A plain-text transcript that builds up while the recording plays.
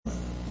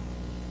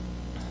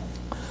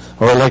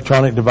or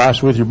electronic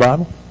device with your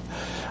Bible.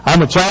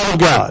 I'm a child of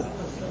God.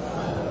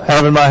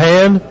 Have in my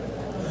hand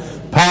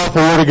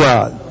powerful Word of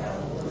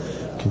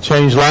God. Can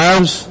change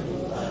lives,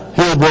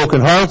 heal broken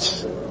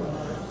hearts,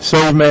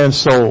 save man's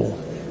soul.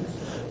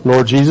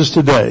 Lord Jesus,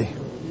 today,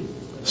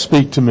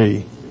 speak to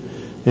me.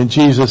 In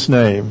Jesus'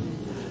 name,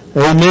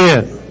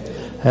 amen.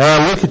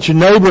 Now look at your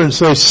neighbor and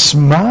say,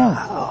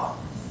 smile.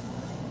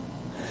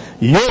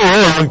 You're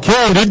on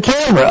candid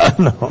camera.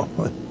 No.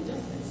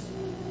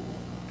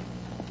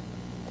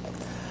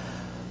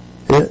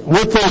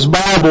 With those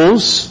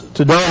Bibles,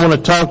 today I want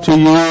to talk to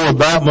you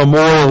about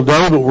Memorial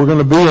Day, but we're going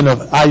to be in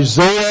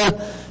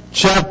Isaiah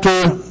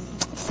chapter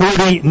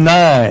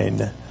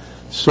 49.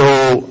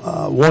 So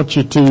I want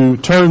you to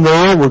turn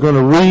there. We're going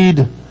to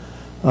read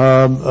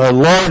a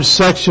large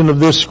section of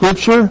this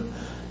scripture,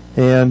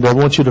 and I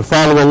want you to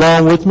follow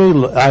along with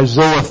me.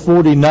 Isaiah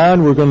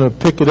 49, we're going to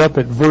pick it up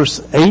at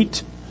verse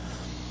 8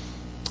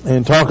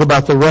 and talk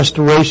about the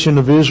restoration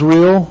of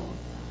Israel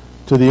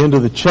to the end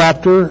of the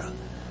chapter.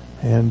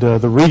 And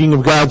the reading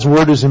of God's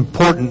Word is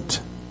important.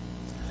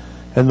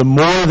 And the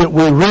more that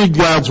we read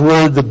God's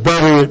Word, the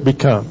better it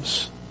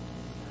becomes.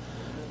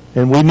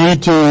 And we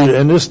need to,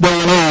 in this day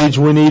and age,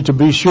 we need to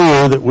be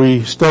sure that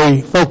we stay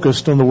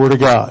focused on the Word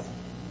of God.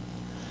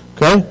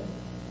 Okay?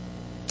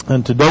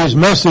 And today's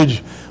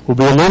message will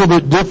be a little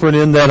bit different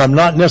in that I'm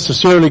not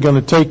necessarily going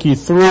to take you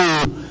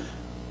through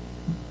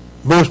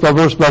verse by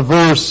verse by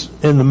verse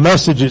in the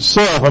message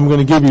itself. I'm going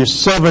to give you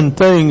 7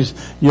 things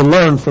you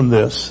learn from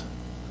this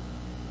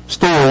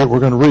story that we're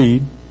going to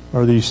read,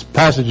 or these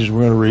passages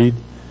we're going to read,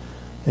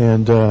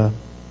 and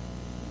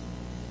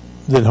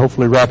then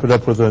hopefully wrap it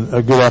up with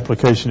a good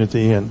application at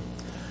the end.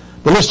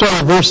 But let's start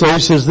at verse 8.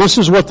 It says, "This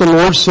is what the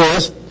Lord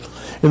says,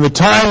 in the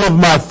time of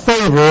my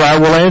favor I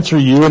will answer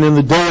you, and in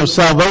the day of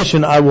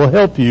salvation I will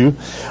help you.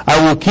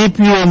 I will keep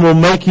you and will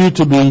make you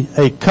to be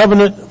a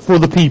covenant for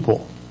the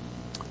people,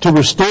 to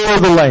restore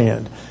the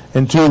land,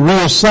 and to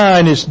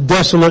reassign its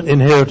desolate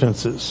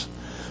inheritances.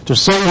 To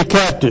say to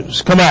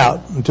captives, come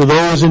out, and to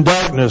those in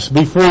darkness,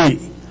 be free.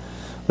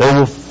 They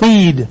will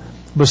feed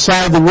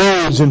beside the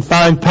roads and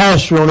find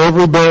pasture on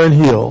every barren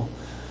hill.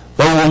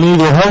 They will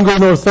neither hunger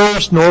nor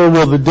thirst, nor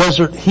will the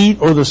desert heat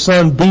or the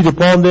sun beat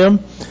upon them.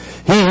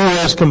 He who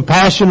has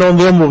compassion on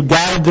them will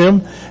guide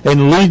them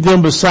and lead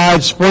them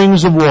beside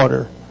springs of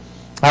water.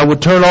 I will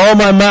turn all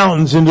my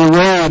mountains into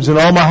roads, and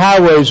all my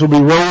highways will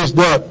be raised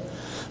up.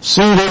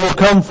 See, they will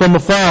come from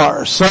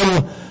afar,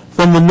 some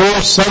from the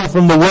north, some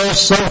from the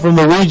west, some from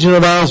the region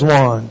of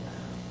Aswan.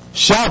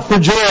 Shout for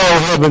joy, O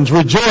heavens,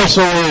 rejoice,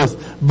 O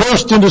earth,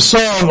 burst into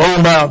song,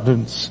 O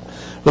mountains.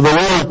 For the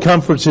Lord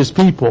comforts his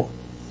people,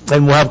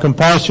 and will have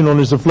compassion on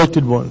his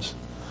afflicted ones.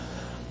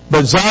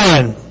 But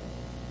Zion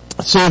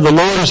said, the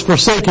Lord has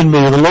forsaken me,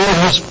 the Lord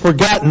has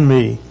forgotten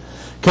me.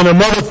 Can a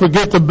mother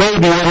forget the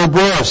baby at her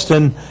breast,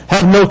 and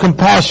have no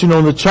compassion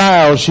on the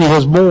child she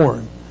has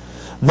borne?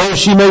 Though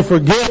she may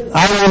forget,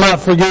 I will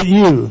not forget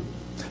you.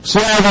 See,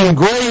 I have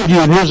engraved you,"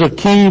 and here's a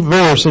key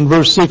verse in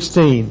verse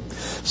 16.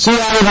 "See, I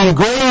have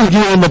engraved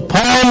you in the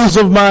palms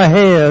of my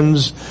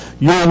hands.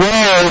 Your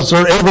walls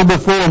are ever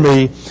before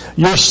me.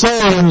 Your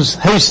sons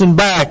hasten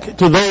back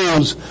to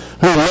those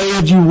who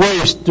laid you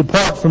waste.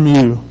 Depart from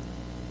you.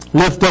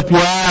 Lift up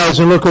your eyes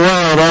and look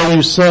around. All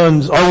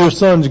your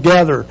sons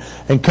gather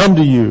and come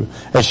to you.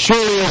 As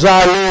surely as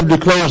I live,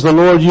 declares the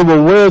Lord, you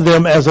will wear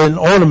them as an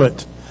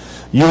ornament.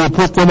 You will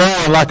put them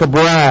on like a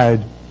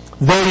bride.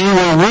 Though you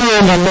were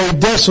ruined and made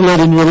desolate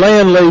and your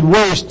land laid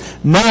waste,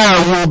 now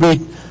you will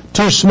be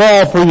too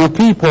small for your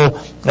people,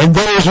 and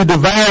those who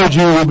devoured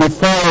you will be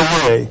far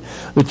away.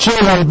 The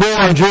children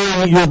born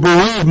during your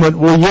bereavement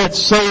will yet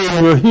say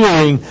in your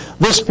hearing,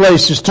 this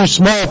place is too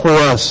small for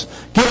us.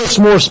 Give us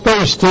more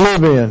space to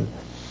live in.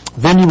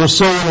 Then you will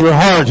say in your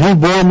heart, who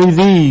bore me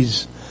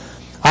these?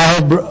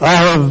 I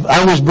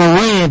was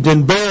bereaved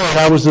and barren.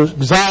 I was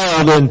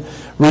exiled and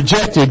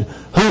rejected.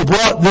 Who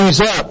brought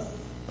these up?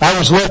 I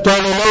was left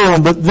all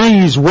alone, but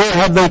these, where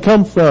have they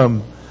come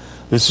from?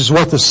 This is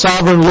what the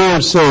sovereign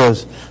Lord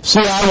says.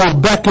 See, I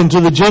will beckon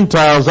to the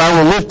Gentiles. I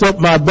will lift up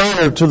my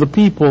banner to the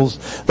peoples.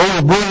 They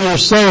will bring their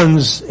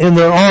sons in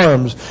their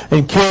arms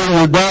and carry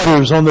your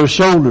daughters on their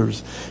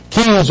shoulders.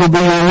 Kings will be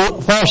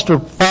your foster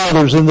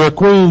fathers and their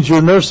queens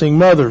your nursing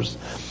mothers.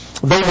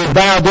 They will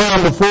bow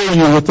down before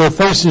you with their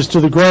faces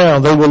to the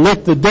ground. They will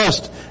lick the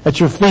dust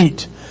at your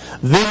feet.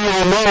 Then you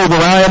will know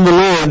that I am the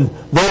Lord.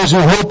 Those who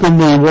hope in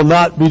me will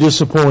not be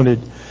disappointed.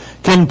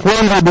 Can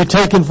plunder be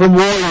taken from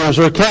warriors,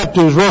 or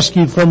captives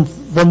rescued from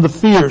the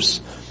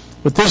fierce?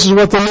 But this is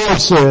what the Lord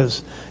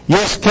says.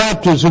 Yes,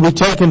 captives will be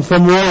taken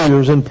from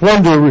warriors, and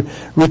plunder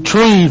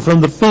retrieved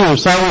from the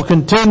fierce. I will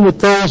contend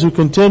with those who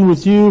contend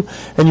with you,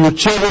 and your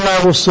children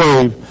I will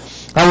save.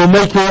 I will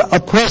make your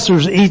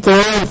oppressors eat their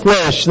own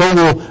flesh. They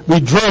will be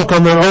drunk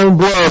on their own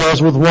blood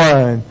as with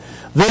wine.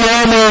 Then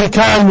all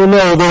mankind will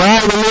know that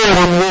I am the Lord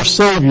and your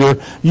Savior,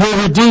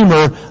 your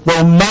Redeemer,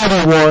 the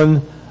mighty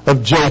one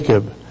of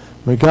Jacob.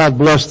 May God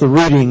bless the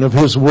reading of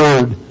his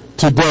word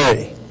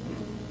today.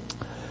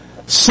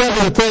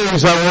 7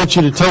 things I want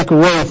you to take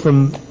away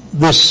from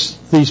this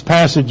these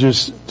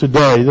passages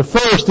today. The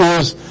first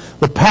is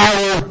the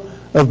power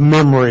of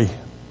memory.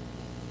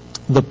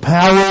 The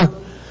power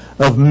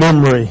of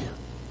memory.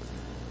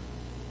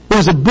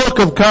 There's a book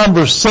of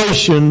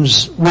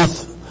conversations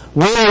with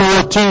World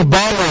War II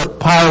bomber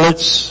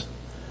pilots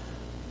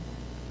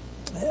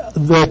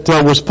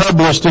that was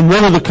published, and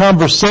one of the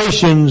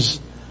conversations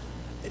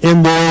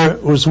in there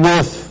was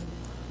with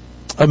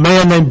a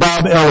man named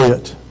Bob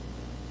Elliott.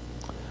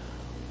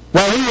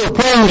 While we were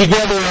playing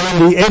together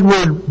in the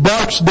Edward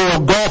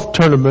Barksdale golf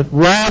tournament,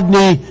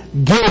 Rodney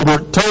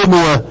Gilbert told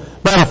me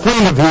about a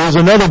friend of his,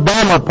 another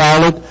bomber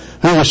pilot,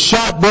 who was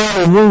shot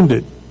down and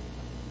wounded.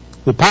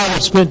 The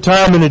pilot spent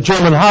time in a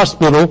German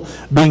hospital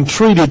being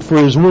treated for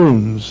his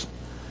wounds.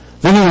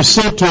 Then he was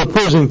sent to a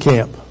prison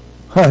camp.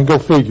 Go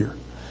figure.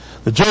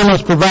 The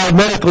Germans provide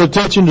medical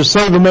attention to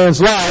save a man's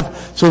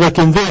life so they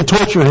can then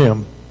torture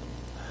him.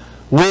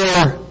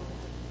 War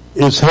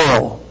is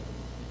hell.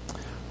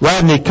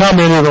 Rodney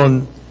commented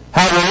on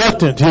how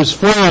reluctant his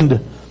friend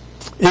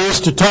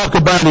is to talk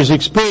about his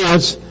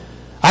experience.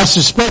 I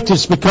suspect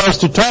it's because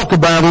to talk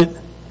about it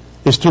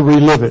is to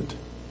relive it.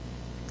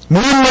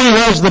 Memory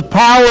has the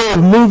power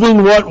of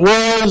moving what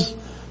was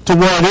to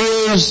what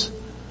is,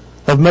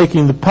 of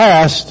making the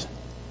past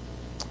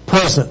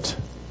present.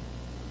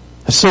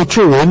 That's so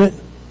true, isn't it?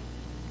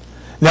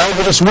 Now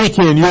over this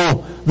weekend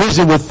you'll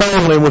visit with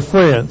family and with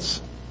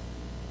friends.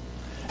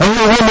 And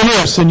you'll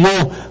reminisce and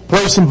you'll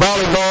play some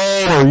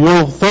volleyball or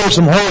you'll throw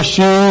some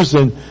horseshoes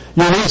and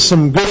you'll eat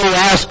some good old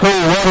ice cold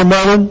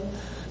watermelon,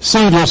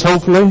 seedless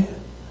hopefully.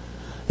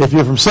 If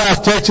you're from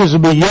South Texas, it'll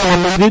be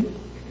yellow-meated.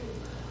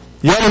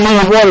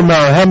 Yellow-meated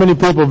watermelon. How many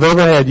people have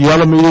ever had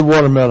yellow-meated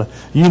watermelon?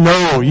 You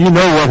know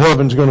what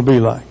heaven's going to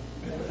be like.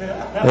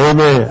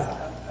 Amen.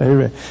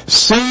 Amen.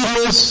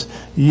 Seedless,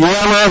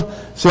 yellow.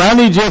 See, I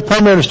need Jeff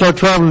Perman to start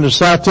traveling to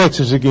South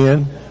Texas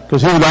again,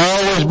 because he would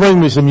always bring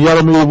me some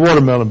yellow-meated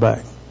watermelon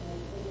back.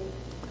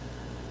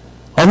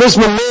 On this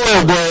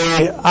Memorial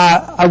Day,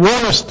 I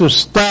want us to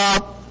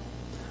stop,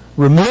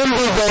 remember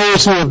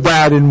those who have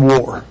died in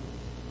war.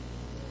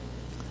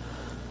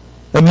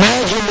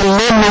 Imagine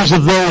the memories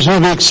of those who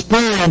have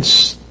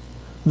experienced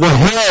the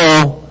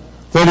hell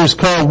that is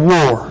called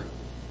war.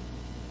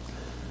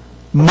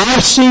 My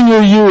senior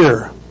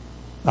year,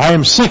 I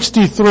am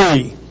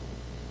 63.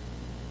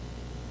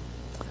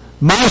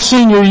 My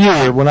senior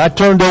year, when I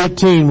turned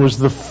 18, was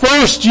the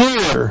first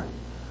year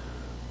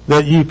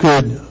that we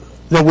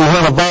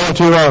had a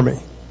volunteer army.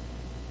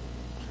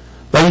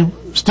 They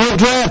still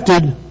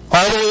drafted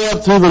all the way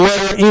up through the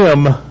letter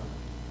M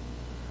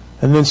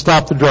and then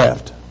stopped the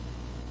draft.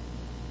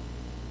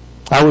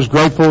 I was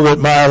grateful that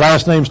my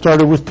last name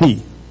started with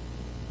P.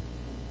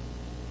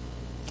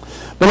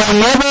 But I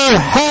never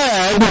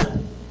had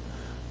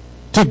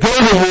to go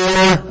to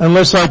war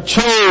unless I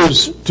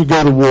chose to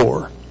go to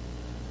war.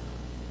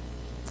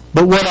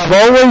 But what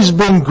I've always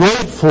been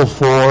grateful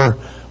for are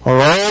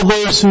all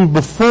those who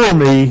before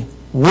me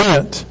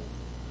went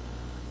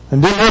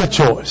and didn't have a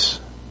choice.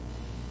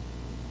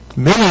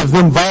 Many of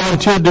them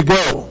volunteered to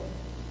go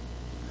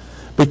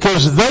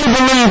because they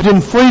believed in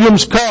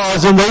freedom's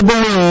cause and they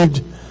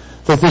believed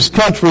that this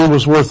country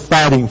was worth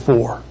fighting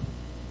for.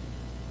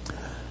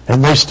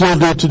 And they still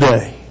do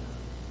today.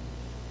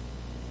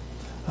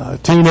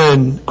 Tina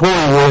and Corey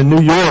were in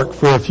New York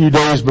for a few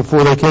days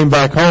before they came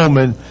back home,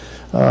 and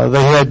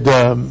they had,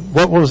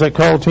 what was that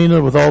called,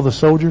 Tina, with all the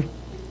soldiers?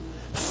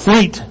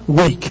 Fleet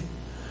Week.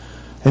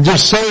 And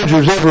just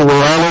soldiers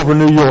everywhere all over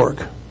New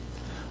York.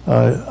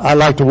 I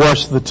like to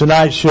watch the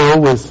Tonight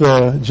Show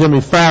with Jimmy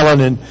Fallon,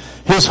 and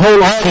his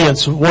whole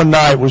audience one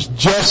night was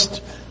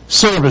just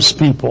service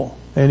people.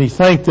 And he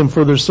thanked them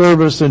for their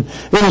service, and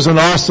it was an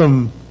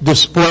awesome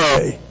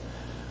display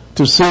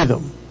to see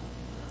them.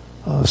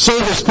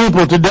 Service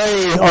people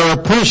today are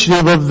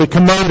appreciative of the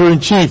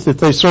commander-in-chief that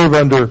they serve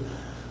under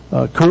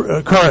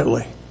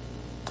currently,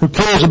 who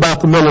cares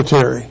about the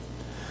military.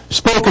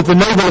 Spoke at the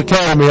Naval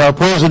Academy, our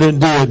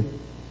president did.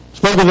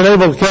 Spoke at the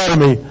Naval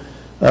Academy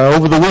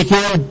over the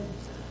weekend,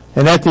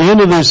 and at the end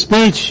of his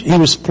speech, he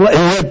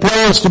had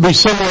plans to be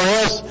somewhere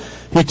else.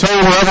 He told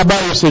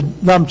everybody, he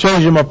said, no, I'm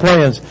changing my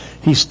plans.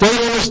 He stayed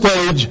on the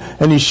stage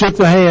and he shook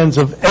the hands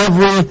of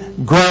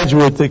every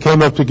graduate that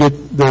came up to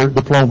get their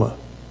diploma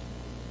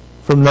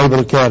from Naval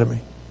Academy.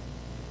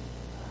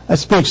 That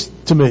speaks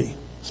to me,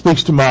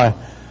 speaks to my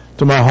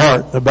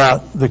heart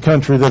about the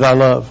country that I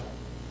love.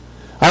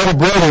 I had a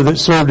brother that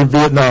served in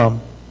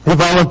Vietnam. He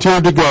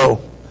volunteered to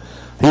go.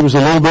 He was a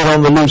little bit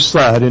on the loose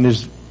side in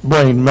his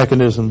brain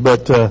mechanism,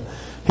 but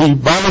he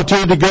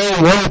volunteered to go,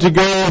 wanted to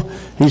go.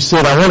 He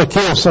said, I want to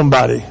kill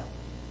somebody.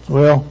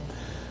 Well,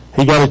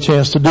 he got a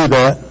chance to do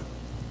that,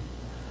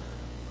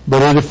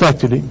 but it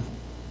affected him.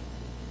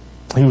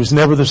 He was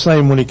never the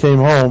same when he came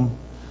home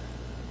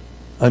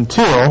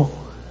until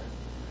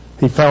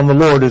he found the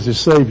Lord as his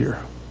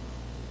Savior.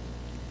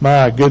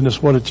 My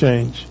goodness, what a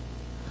change.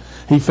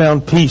 He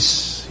found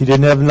peace. He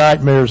didn't have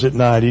nightmares at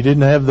night. He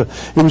didn't have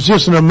it was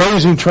just an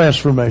amazing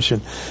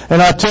transformation.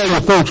 And I tell you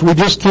folks, we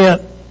just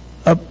can't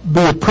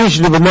be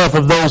appreciative enough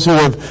of those who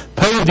have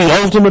paid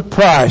the ultimate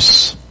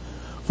price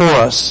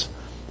for us.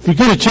 If you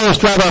get a chance,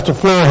 drive out to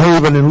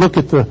Fairhaven and look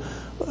at the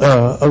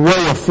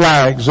array of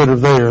flags that are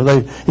there.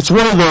 It's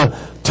one of the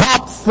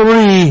top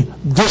 3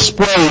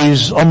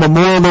 displays on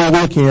Memorial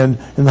Day weekend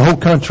in the whole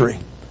country.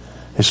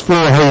 It's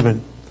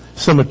Fairhaven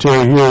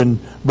Cemetery here in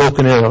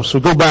Broken Arrow. So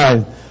go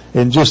by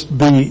and just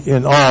be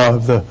in awe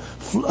of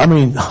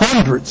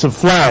hundreds of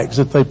flags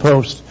that they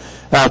post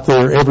out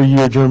there every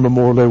year during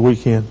Memorial Day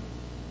weekend.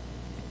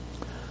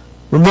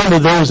 Remember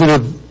those that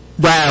have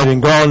died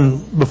and gone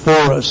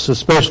before us,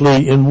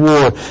 especially in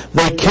war.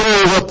 They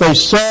carry what they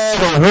saw,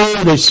 they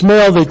heard, they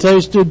smelled, they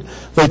tasted,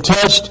 they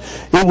touched.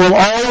 It will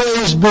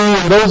always be,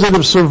 and those that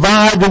have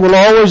survived, it will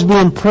always be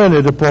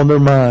imprinted upon their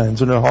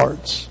minds and their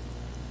hearts.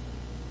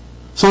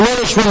 So let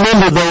us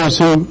remember those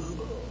who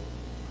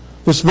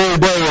this very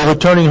day are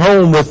returning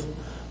home with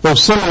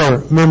those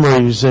similar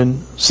memories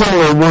and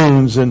similar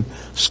wounds and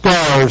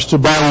scars to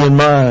body and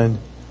mind.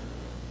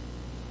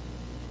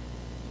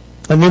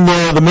 And then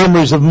there are the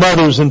memories of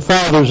mothers and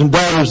fathers and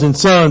daughters and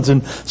sons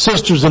and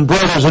sisters and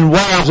brothers and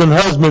wives and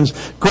husbands,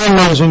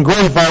 grandmothers and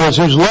grandfathers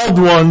whose loved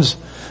ones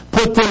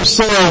put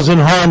themselves in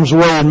harm's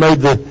way and made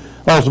the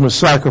ultimate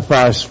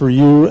sacrifice for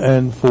you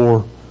and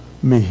for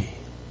me.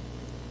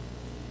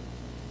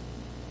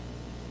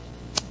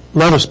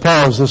 Let us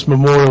pause this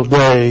Memorial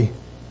Day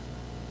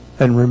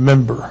and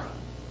remember.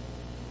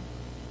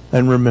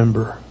 And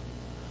remember.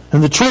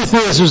 And the truth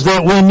is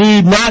that we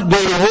need not go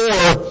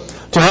to war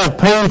to have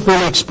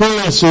painful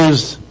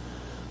experiences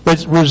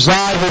that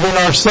reside within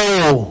our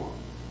soul.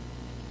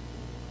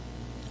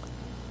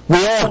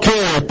 We all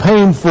carry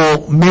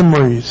painful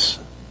memories.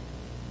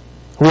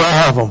 We all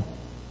have them.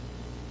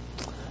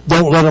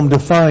 Don't let them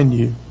define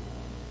you.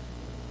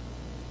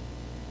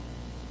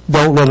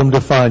 Don't let them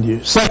define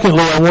you. Secondly,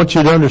 I want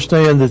you to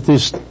understand that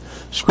these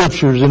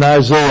scriptures in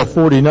Isaiah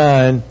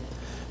 49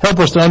 help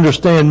us to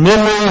understand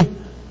memory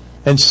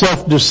and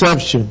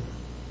self-deception.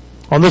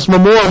 On this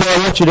Memorial Day, I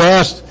want you to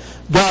ask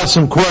God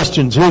some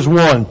questions. Here's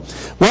one.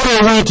 What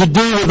are we to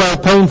do with our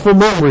painful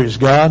memories,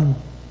 God?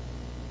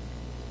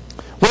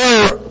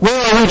 Where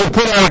are we to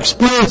put our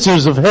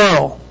experiences of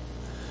hell?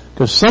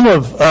 Because some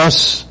of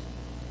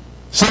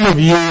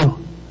you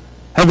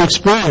have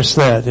experienced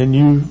that and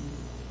you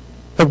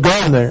have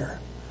gone there.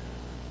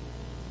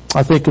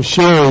 I think of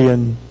Sherry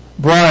and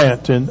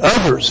Bryant and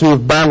others who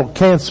have battled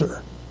cancer.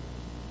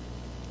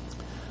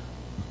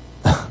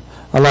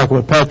 I like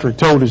what Patrick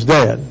told his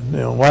dad.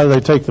 Why do they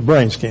take the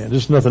brain scan?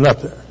 There's nothing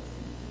up there.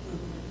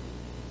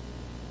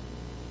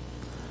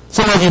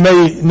 Some of you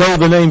may know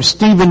the name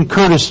Stephen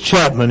Curtis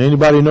Chapman.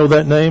 Anybody know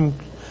that name?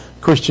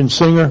 Christian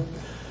singer.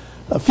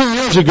 A few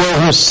years ago,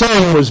 his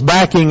son was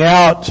backing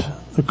out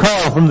the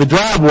car from the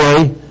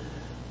driveway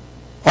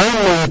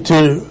only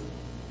to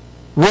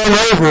run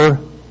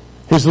over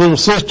his little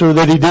sister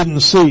that he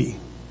didn't see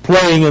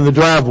playing in the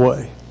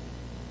driveway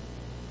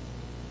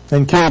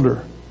and killed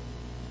her.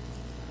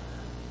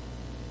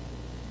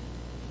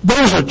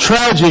 Those are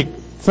tragic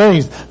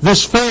things.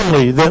 This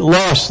family that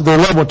lost their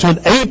loved one to an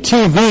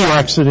ATV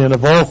accident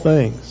of all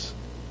things.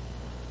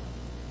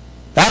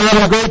 Out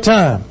having a great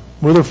time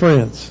with her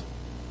friends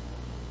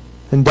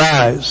and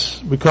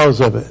dies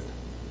because of it.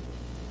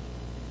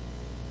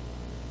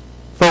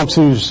 Folks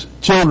whose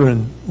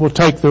children will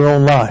take their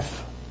own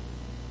life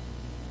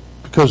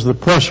because the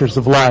pressures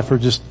of life are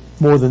just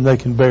more than they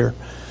can bear.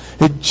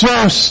 The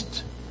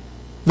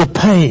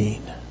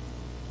pain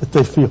that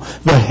they feel,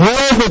 the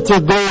hell that they're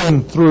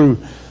going through.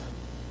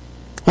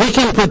 We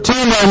can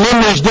pretend our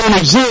memories don't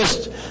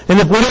exist,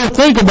 and if we don't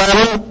think about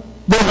them,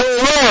 they'll go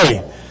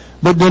away.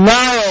 But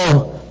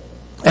denial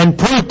and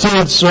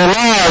pretense or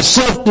lies,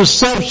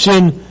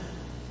 self-deception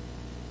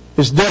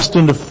is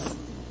destined to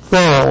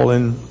fall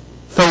and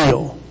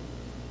fail,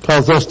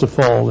 cause us to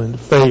fall and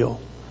fail.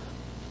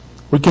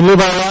 We can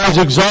live our lives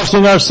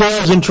exhausting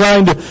ourselves and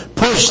trying to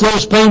push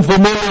those painful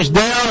memories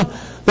down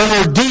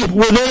that are deep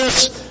within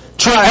us.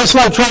 It's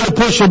like trying to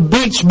push a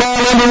beach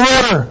ball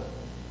underwater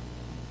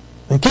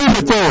and keep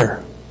it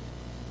there.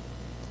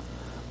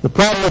 The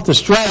problem with the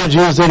strategy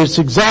is that it's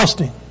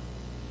exhausting.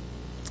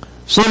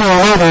 Sooner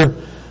or later,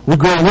 we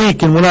grow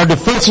weak, and when our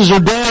defenses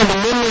are down, the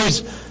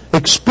memories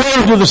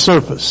explode to the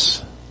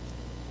surface.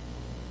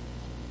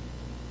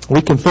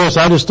 We confess,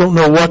 I just don't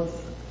know what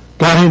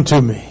got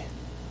into me.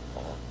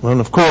 Well,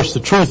 and of course,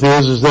 the truth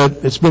is that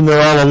it's been there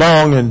all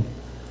along, and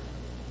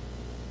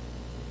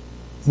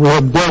we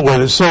haven't dealt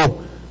with it. So,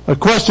 a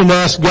question to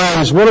ask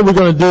God is, what are we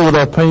going to do with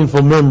our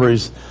painful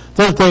memories?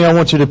 Third thing I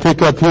want you to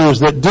pick up here is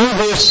that do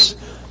this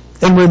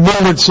in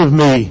remembrance of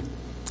me.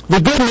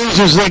 The good news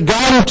is that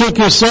God who took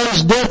his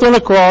son's death on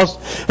the cross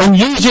and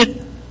used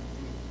it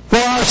for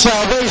our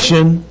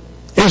salvation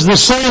is the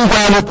same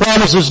God who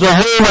promises to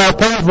hold our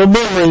painful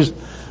memories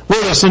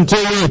with us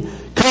until we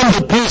come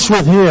to peace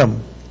with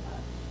him.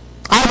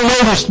 I've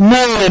noticed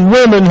men and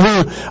women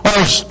who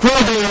are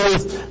struggling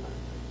with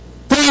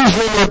things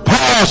from their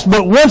past,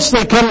 but once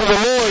they come to the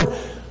Lord,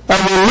 a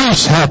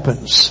release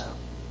happens.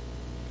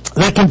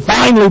 They can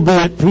finally be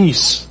at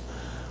peace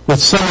with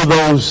some of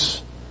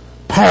those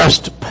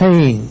past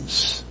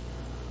pains.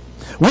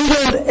 We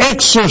don't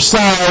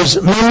exercise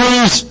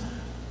memories.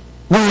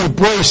 We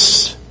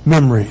embrace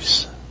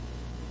memories.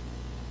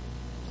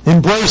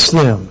 Embrace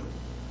them.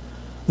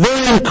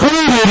 They're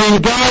included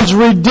in God's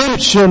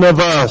redemption of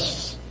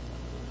us.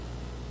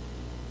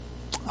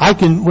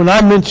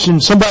 When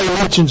somebody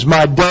mentions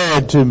my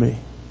dad to me,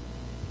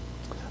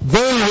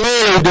 very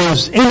rarely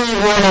does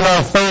anyone in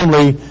our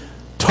family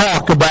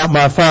talk about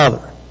my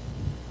father.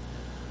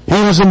 He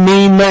was a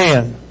mean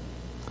man.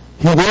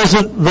 He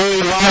wasn't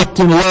very liked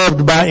and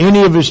loved by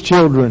any of his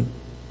children.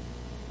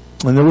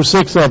 And there were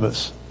 6 of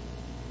us.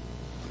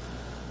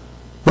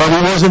 But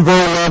he wasn't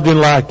very loved and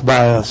liked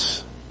by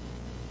us.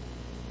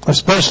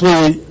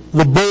 Especially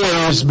the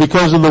boys,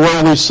 because of the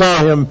way we saw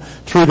him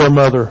treat our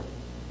mother.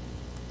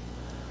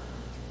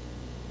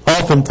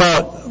 Often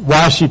thought,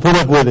 why she put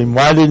up with him?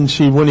 Why didn't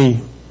she, when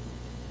he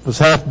was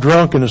half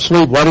drunk and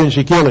asleep, why didn't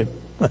she kill him?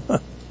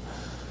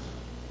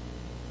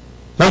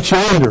 Makes you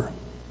wonder.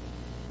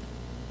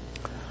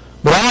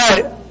 But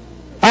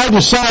I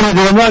decided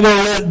that I'm not going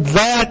to let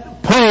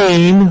that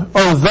pain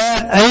or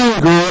that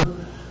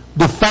anger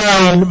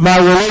define my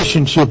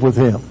relationship with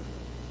him.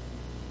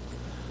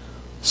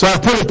 So I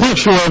put a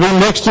picture of him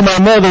next to my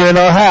mother in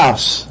our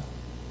house.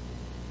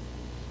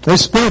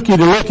 It's spooky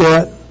to look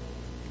at.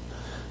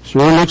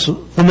 Sure looks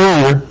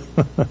familiar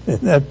in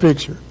that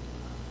picture.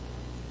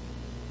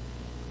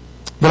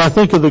 But I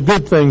think of the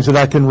good things that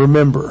I can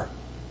remember.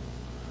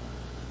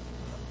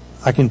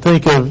 I can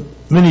think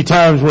of many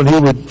times when he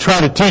would try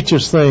to teach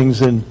us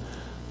things and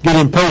get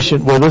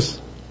impatient with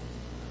us,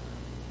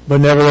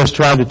 but nevertheless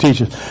tried to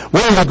teach us.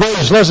 One of the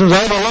greatest lessons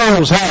I ever learned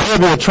was how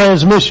heavy a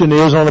transmission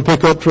is on a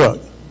pickup truck.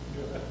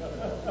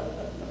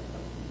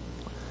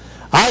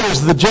 I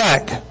was the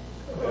jack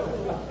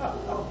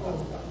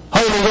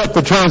holding up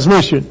the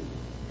transmission.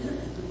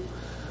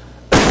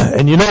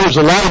 And you know there's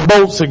a lot of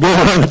bolts that go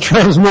around the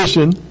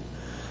transmission.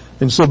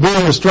 And so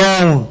being the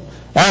strong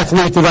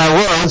athlete that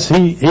I was,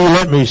 he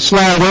let me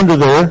slide under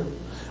there.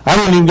 I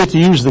didn't even get to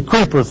use the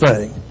creeper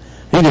thing.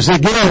 He just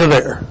said, get under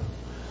there.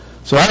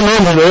 So I'm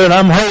under there and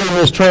I'm holding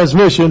this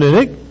transmission and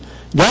it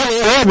got a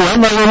little heavy.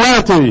 I'm not going to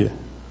lie to you.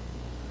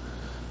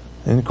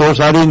 And of course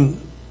I didn't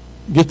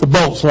get the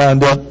bolts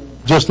lined up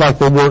just like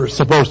they were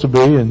supposed to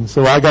be, and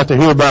so I got to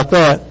hear about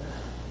that.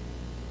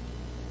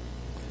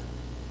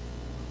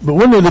 But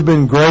wouldn't it have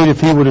been great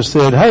if he would have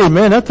said, hey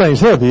man, that thing's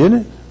heavy, isn't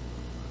it?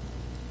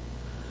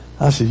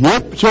 I said,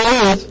 yep, sure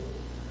is.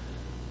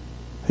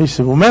 He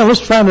said, well man,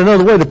 let's find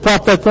another way to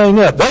prop that thing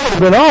up. That would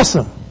have been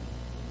awesome.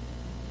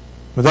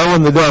 But that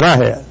wasn't the dad I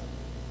had.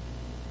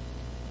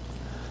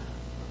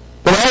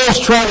 But I always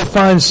try to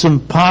find some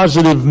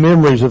positive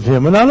memories of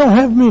him, and I don't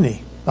have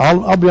many.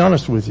 I'll be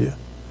honest with you.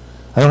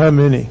 I don't have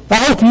many. I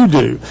hope you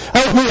do. I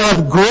hope you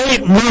have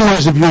great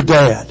memories of your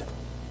dad.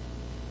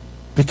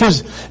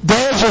 Because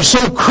dads are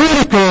so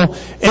critical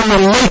in the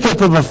makeup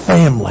of a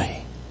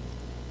family.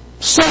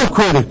 So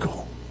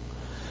critical.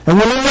 And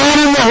when they're not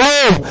in the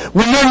home,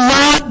 when they're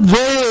not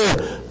there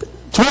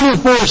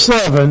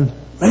 24/7,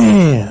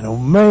 man, oh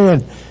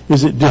man,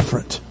 is it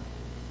different.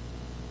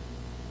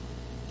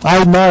 I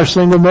admire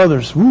single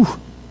mothers. Woo.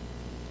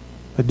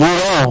 They do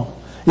it all.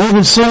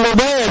 Even single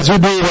dads who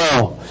do it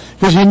all.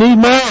 Because you need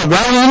mom,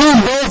 right? You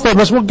need both of them.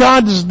 That's what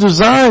God's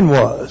design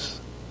was.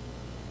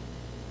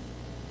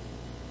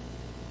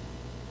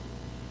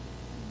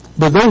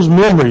 But those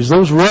memories,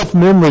 those rough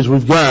memories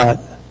we've got,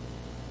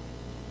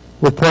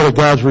 were part of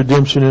God's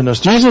redemption in us.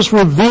 Jesus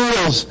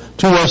reveals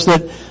to us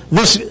that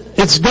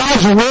it's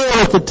God's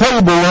will at the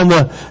table on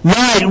the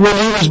night when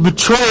he was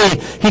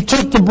betrayed. He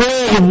took the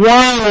bread and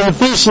wine and the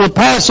feast of the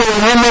Passover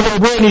and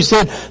unleavened bread, and he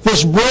said,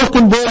 this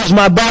broken bread is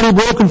my body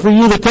broken for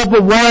you. The cup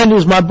of wine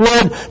is my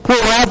blood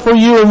poured out for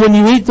you. And when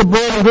you eat the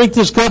bread and drink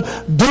this cup,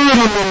 do it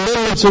in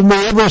remembrance of me.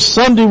 Every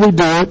Sunday we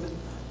do it.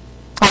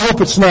 I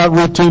hope it's not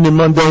routine and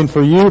mundane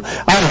for you.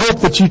 I hope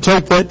that you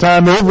take that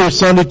time every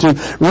Sunday to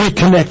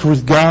reconnect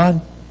with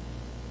God.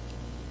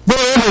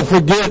 Don't ever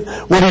forget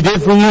what he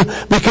did for you,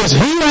 because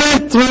he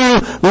went through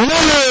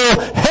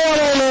literal hell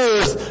on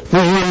earth for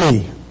you and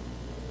me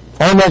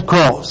on that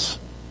cross.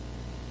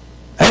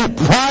 And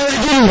prior to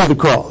getting to the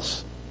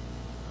cross,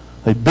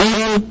 they beat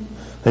him,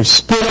 they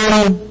spit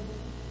on him.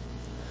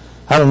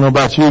 I don't know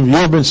about you, have you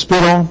ever been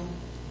spit on?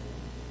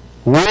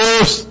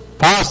 Worst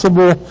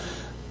possible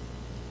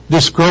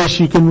disgrace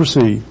you can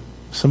receive.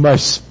 Somebody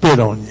spit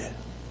on you.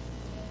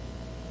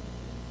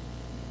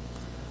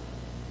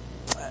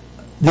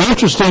 The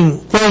interesting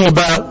thing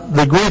about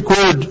the Greek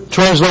word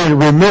translated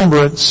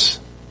remembrance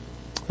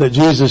that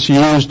Jesus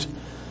used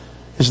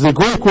is the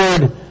Greek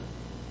word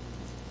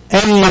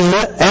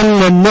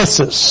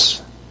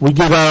amnesis. We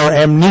get our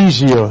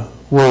amnesia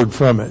word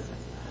from it.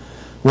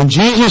 When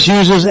Jesus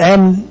uses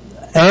amnesis,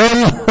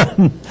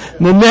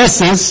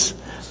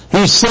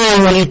 he's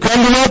saying when you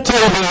come to that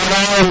table and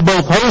I am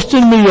both host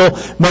and meal,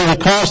 may the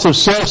cost of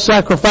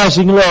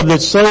self-sacrificing love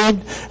that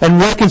saved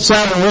and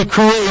reconciled and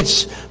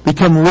recreates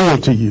become real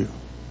to you.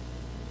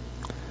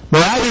 May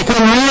I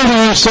become real to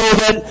you so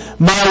that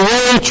my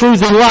way,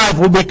 truth, and life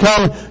will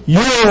become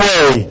your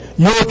way,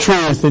 your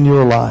truth, and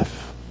your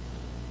life.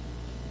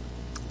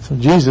 So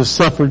Jesus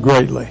suffered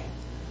greatly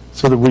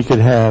so that we could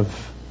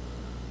have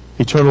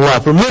eternal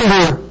life.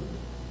 Remember,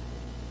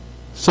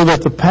 so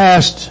that the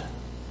past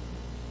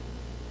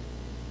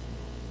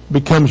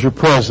becomes your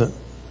present.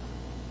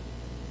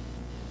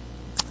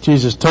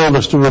 Jesus told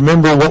us to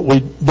remember what we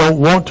don't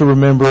want to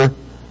remember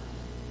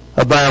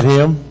about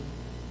Him,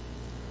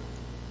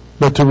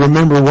 but to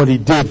remember what He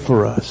did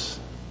for us.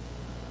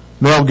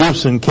 Mel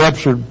Gibson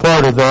captured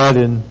part of that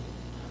in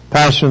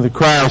Passion of the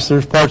Christ.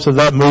 There's parts of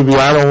that movie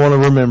I don't want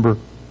to remember.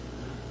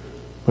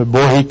 But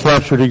boy, he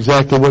captured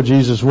exactly what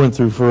Jesus went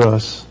through for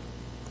us.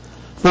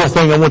 Fourth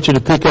thing I want you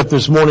to pick up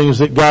this morning is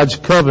that God's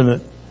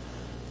covenant.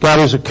 God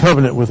is a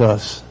covenant with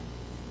us.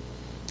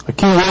 A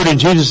key word in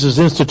Jesus'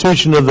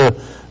 institution of the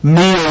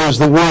meal is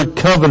the word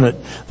covenant.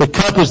 The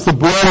cup is the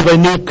blood of a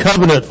new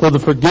covenant for the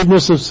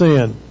forgiveness of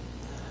sin.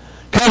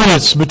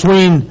 Covenants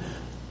between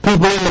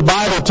people in the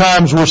Bible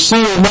times were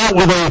sealed not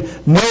with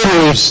a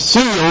notary's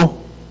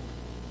seal,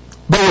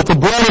 but with the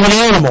blood of an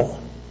animal.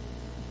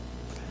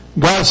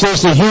 God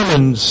says to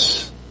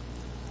humans,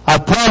 I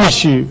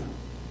promise you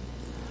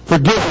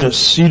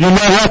forgiveness. You do not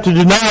have to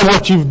deny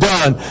what you've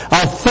done.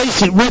 I'll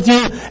face it with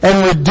you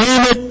and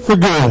redeem it for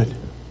good.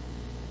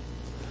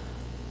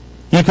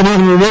 You can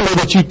even remember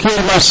that you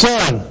killed my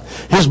son.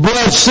 His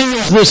blood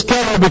seals this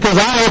covenant because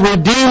I have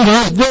redeemed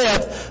his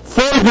death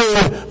for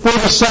good for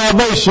the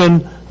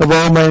salvation of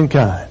all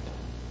mankind.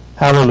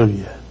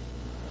 Hallelujah.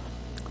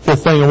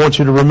 Fifth thing I want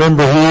you to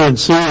remember here and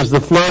see is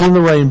the flood and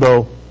the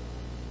rainbow.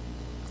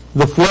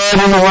 The flood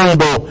and the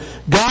rainbow.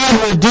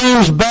 God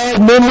redeems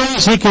bad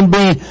memories. He can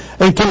be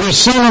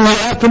seen in the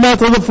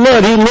aftermath of the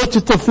flood. He looked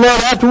at the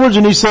flood afterwards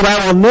and He said,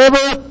 I will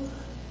never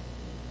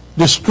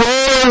destroy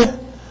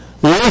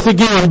the earth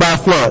again by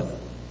flood.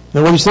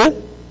 Know what He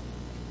said?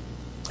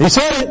 He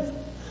said it.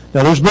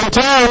 Now there's been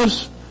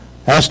times,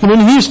 ask Him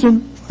in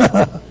Houston,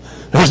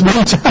 there's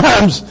been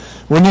times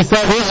when you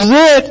thought this is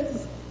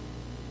it.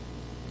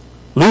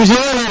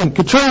 Louisiana and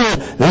Katrina,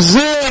 this is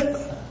it.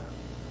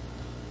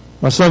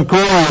 My son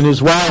Corey and his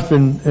wife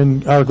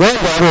and our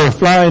granddaughter are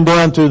flying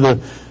down to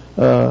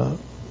the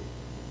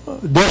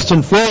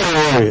Destin, Florida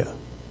area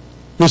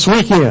this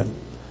weekend.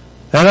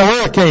 And a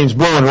hurricane's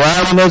blowing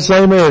right in that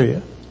same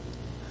area.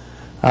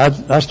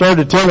 I started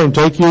to tell him,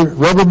 take your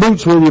rubber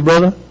boots with you,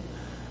 brother.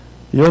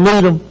 You'll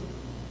need them.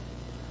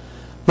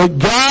 But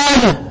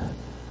God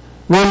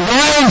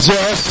reminds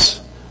us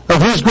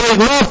of His great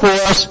love for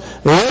us.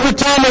 And every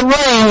time it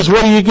rains,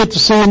 what do you get to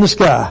see in the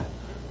sky?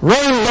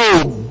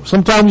 Rainbow.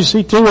 Sometimes you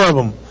see 2 of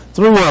them,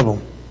 3 of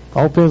them.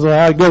 All depends on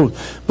how it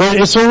goes. But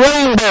it's a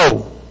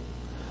rainbow.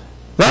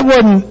 That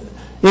wasn't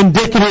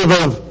indicative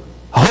of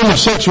a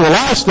homosexual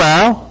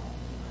lifestyle.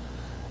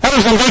 That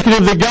was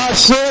indicative that God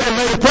said and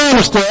made a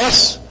promise to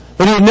us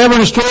that He would never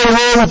destroy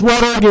the world with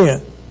water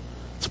again.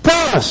 It's a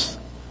promise.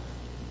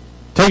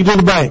 Take it to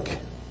the bank.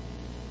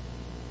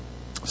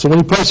 So when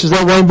He places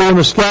that rainbow in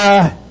the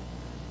sky,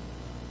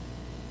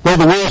 though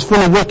the world's full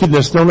of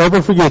wickedness, don't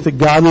ever forget that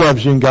God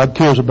loves you and God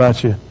cares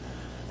about you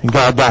and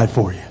God died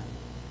for you.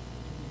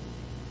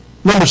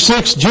 Number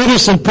 6,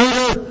 Judas and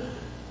Peter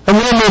and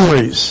their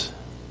memories.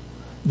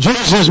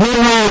 Judas'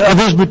 memory of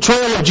his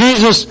betrayal of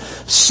Jesus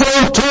so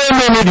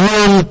tormented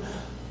him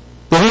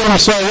that he only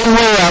saw one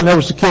way out, and that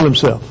was to kill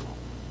himself.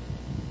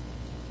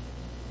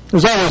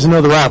 There's always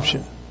another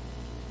option.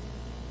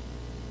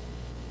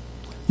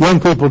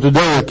 Young people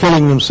today are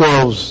killing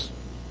themselves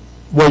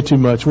way too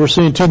much. We're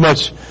seeing too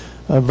much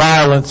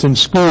violence in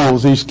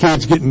schools. These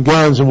kids getting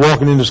guns and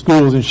walking into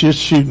schools and just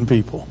shooting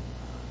people.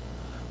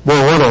 Boy,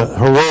 what a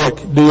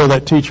heroic deal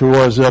that teacher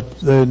was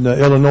up in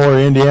Illinois or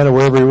Indiana,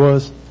 wherever he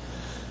was.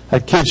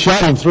 That kid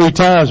shot him 3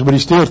 times, but he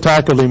still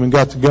tackled him and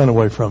got the gun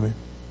away from him.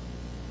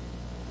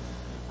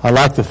 I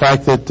like the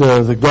fact that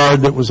the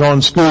guard that was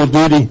on school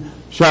duty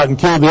shot and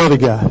killed the other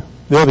guy,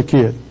 the other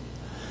kid.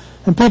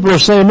 And people are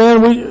saying,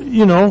 man,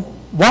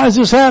 why is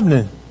this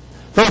happening?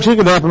 Folks, it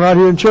could happen right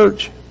here in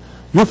church.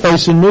 You're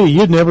facing me.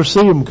 You'd never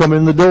see them come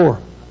in the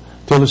door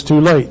till it's too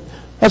late.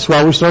 That's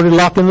why we started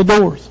locking the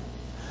doors.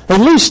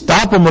 At least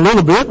stop them a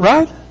little bit,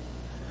 right?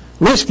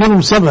 At least give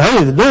them something.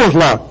 Hey, the door's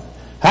locked.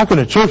 How can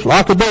a church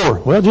lock a door?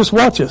 Well, just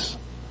watch us.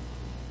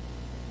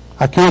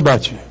 I care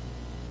about you.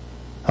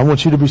 I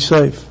want you to be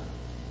safe.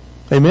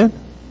 Amen?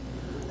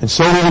 And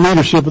so do the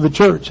leadership of the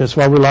church. That's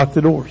why we lock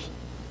the doors.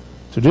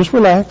 So just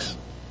relax.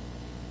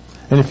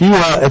 And if you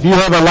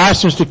have a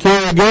license to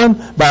carry a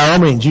gun, by all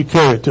means, you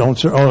carry it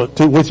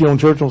with you on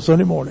church on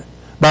Sunday morning.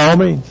 By all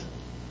means.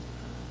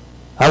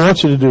 I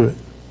want you to do it.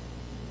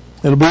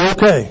 It'll be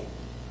okay.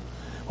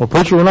 Well,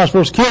 preacher, we're not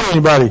supposed to kill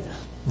anybody.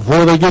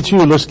 Before they get you,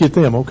 let's get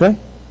them, okay?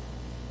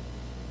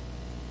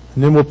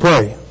 And then we'll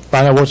pray,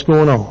 find out what's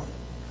going on.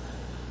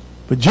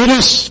 But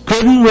Judas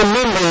couldn't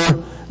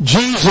remember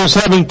Jesus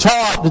having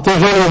taught that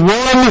there's only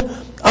one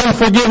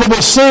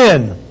unforgivable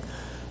sin.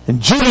 And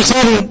Judas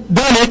hadn't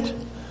done it,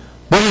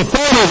 but he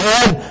thought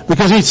he had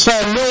because he saw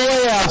no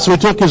way out, so he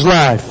took his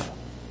life.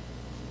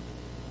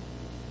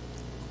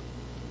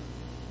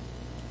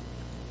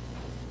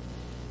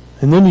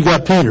 And then you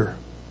got Peter.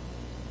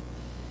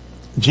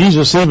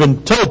 Jesus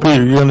even told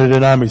Peter, you're going to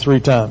deny me 3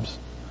 times.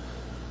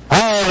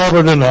 I'll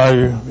never deny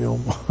you.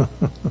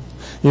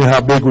 You know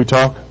how big we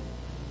talk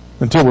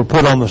until we're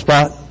put on the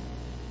spot.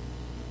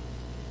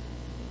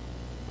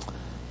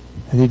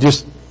 And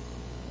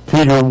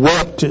Peter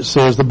wept, it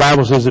says. The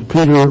Bible says that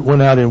Peter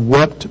went out and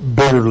wept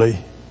bitterly.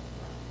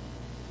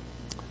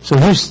 So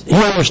he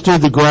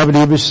understood the gravity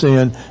of his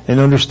sin and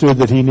understood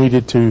that he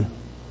needed to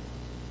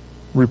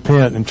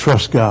repent and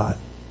trust God.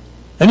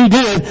 And he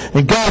did,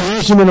 and God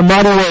used him in a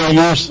mighty way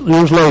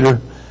years later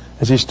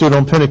as he stood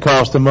on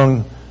Pentecost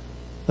among,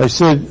 they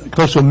said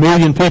close to 1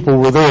 million people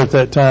were there at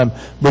that time,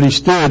 but he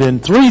stood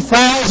and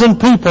 3,000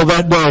 people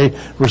that day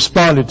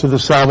responded to the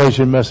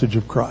salvation message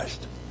of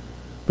Christ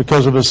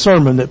because of a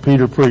sermon that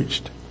Peter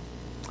preached.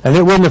 And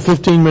it wasn't a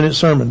 15-minute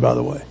sermon, by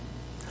the way.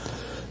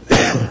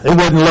 It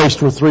wasn't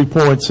laced with 3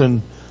 points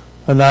and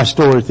a nice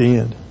story at the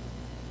end.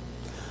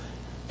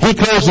 He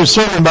closed his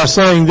sermon by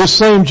saying, this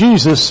same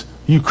Jesus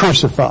you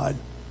crucified.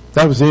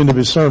 That was the end of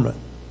his sermon.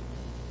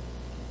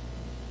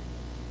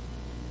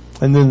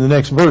 And then the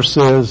next verse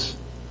says,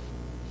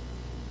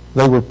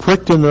 they were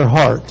pricked in their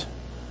heart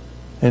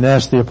and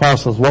asked the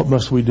apostles, what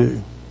must we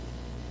do?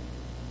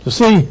 So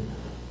see,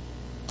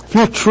 if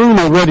you're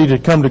truly ready to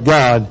come to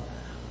God,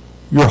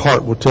 your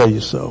heart will tell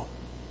you so.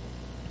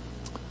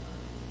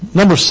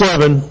 Number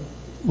 7,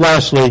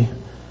 lastly,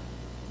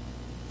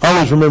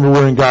 always remember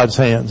we're in God's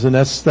hands, and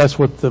that's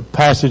what the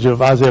passage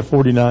of Isaiah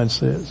 49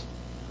 says.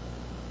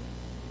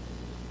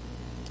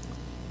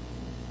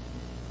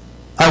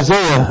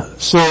 Isaiah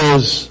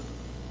says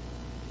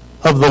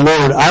of the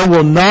Lord, I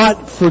will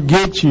not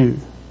forget you.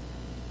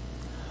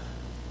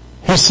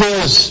 He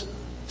says,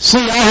 see,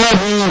 I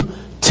have you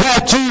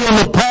tattooed on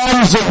the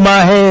palms of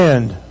my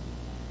hand.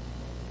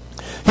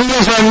 He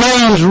has our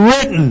names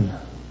written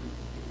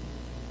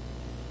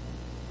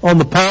on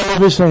the palm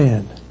of his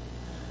hand.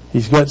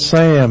 He's got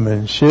Sam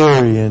and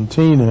Sherry and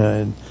Tina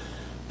and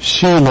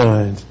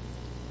Sheila and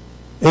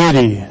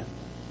Eddie.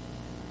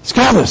 He's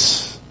got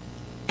us.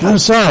 Got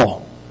us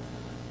all.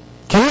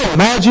 Can you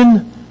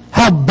imagine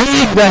how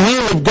big the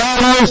hand of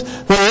God is?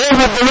 That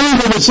every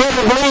believer that's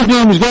ever believed in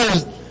him has got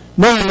his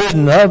name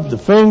written up the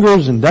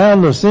fingers and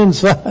down the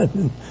inside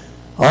and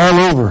all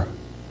over.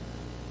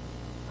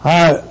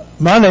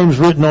 My name's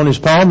written on his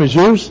palm. Is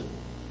yours?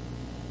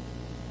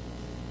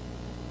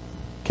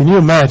 Can you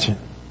imagine?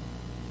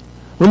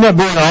 Wouldn't that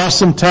be an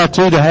awesome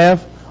tattoo to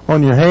have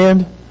on your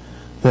hand?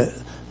 That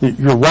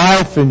your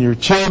wife and your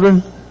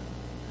children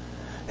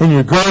and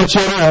your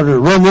grandchildren, I have to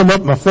run them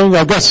up my finger.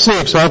 I've got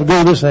 6, so I have to go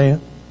with this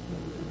hand.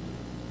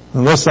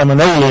 Unless I'm an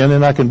alien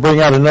and I can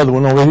bring out another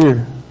one over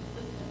here.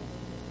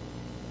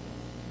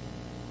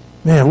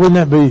 Man, wouldn't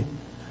that be,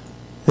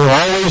 they would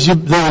always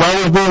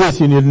be with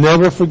you and you'd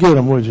never forget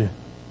them, would you?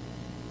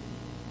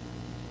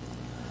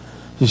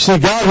 You see,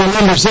 God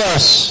remembers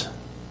us.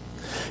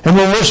 And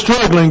when we're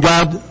struggling,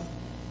 God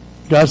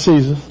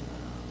sees us.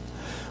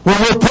 When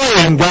we're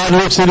praying, God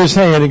looks at his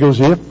hand and goes,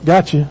 yep,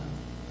 got you.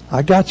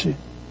 I got you.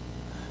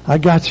 I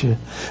got you.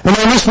 And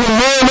on this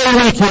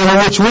Memorial Weekend in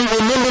which we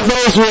remember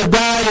those who have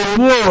died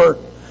in war,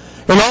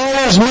 and all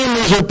those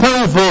memories are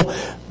painful,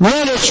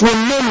 let us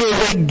remember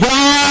that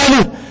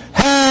God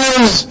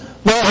has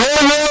the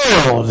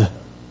whole world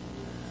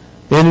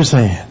in his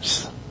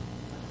hands.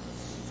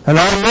 And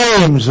our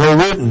names are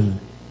written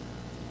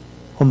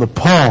on the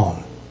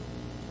palm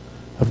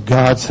of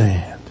God's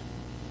hand.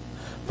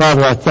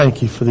 Father, I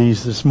thank you for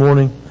these this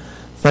morning.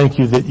 Thank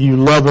you that you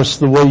love us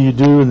the way you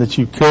do and that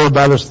you care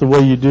about us the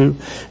way you do.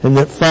 And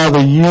that, Father,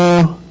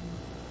 you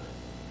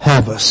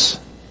have us.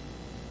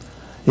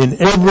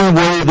 In every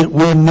way that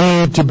we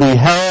need to be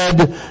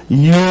had,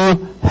 you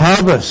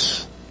have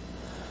us.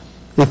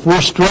 If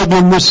we're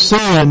struggling with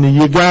sin,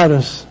 you got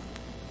us.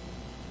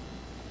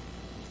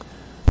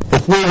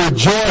 If we're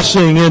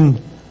rejoicing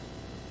in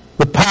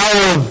the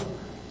power of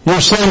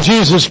your Son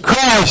Jesus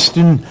Christ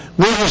and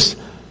we're as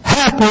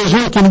happy as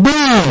we can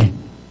be,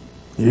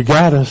 you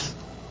got us.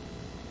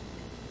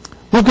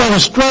 We've got a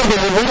struggle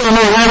and we don't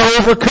know how to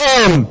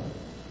overcome.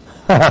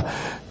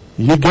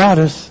 You got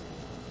us.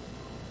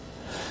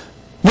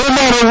 No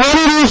matter what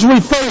it is we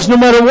face, no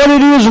matter what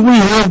it is we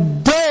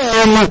have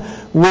done,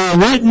 we're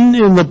written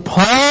in the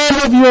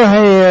palm of your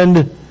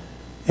hand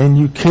and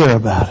you care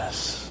about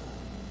us.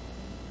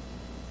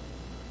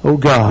 Oh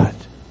God,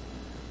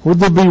 would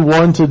there be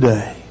one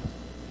today?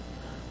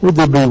 Would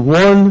there be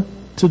one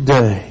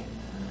today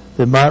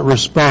that might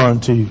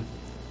respond to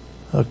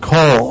a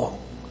call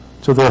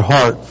to their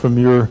heart from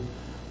your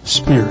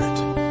Spirit?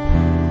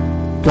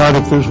 God,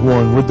 if there's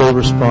one, would they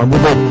respond?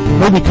 Would they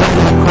maybe come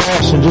to the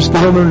cross and just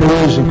get on their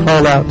knees and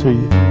call out to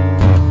you?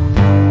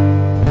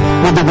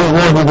 Would there be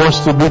one who wants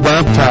to be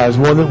baptized,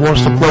 one that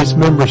wants to place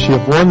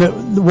membership, one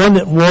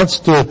that wants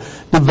to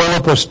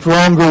develop a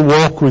stronger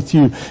walk with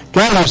you?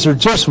 God, is there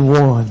just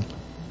one?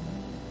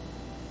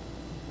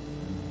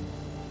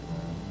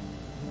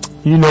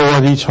 You know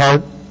what each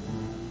heart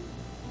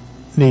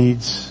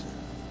needs.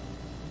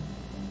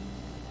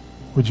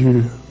 Would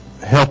you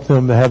help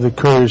them to have the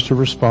courage to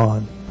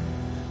respond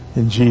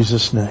in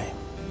Jesus' name?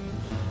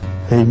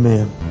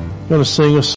 Amen. I'm going to sing a